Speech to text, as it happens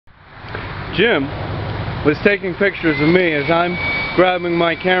Jim was taking pictures of me as I'm grabbing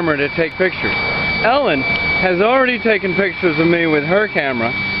my camera to take pictures. Ellen has already taken pictures of me with her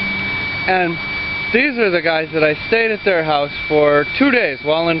camera, and these are the guys that I stayed at their house for 2 days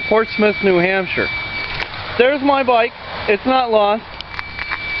while in Portsmouth, New Hampshire. There's my bike. It's not lost.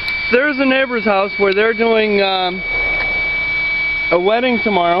 There's a neighbor's house where they're doing a wedding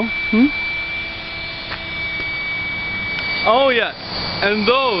tomorrow. Oh yes, and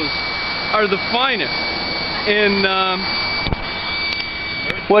those are the finest in,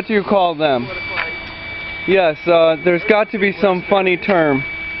 what do you call them? Yes, there's got to be some funny term.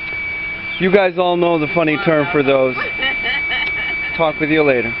 You guys all know the funny term for those. Talk with you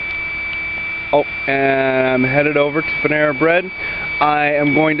later. Oh, and I'm headed over to Panera Bread. I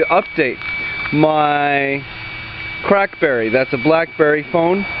am going to update my Crackberry. That's a BlackBerry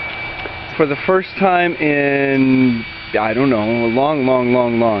phone. For the first time in, I don't know, a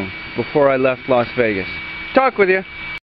long, before I left Las Vegas. Talk with you.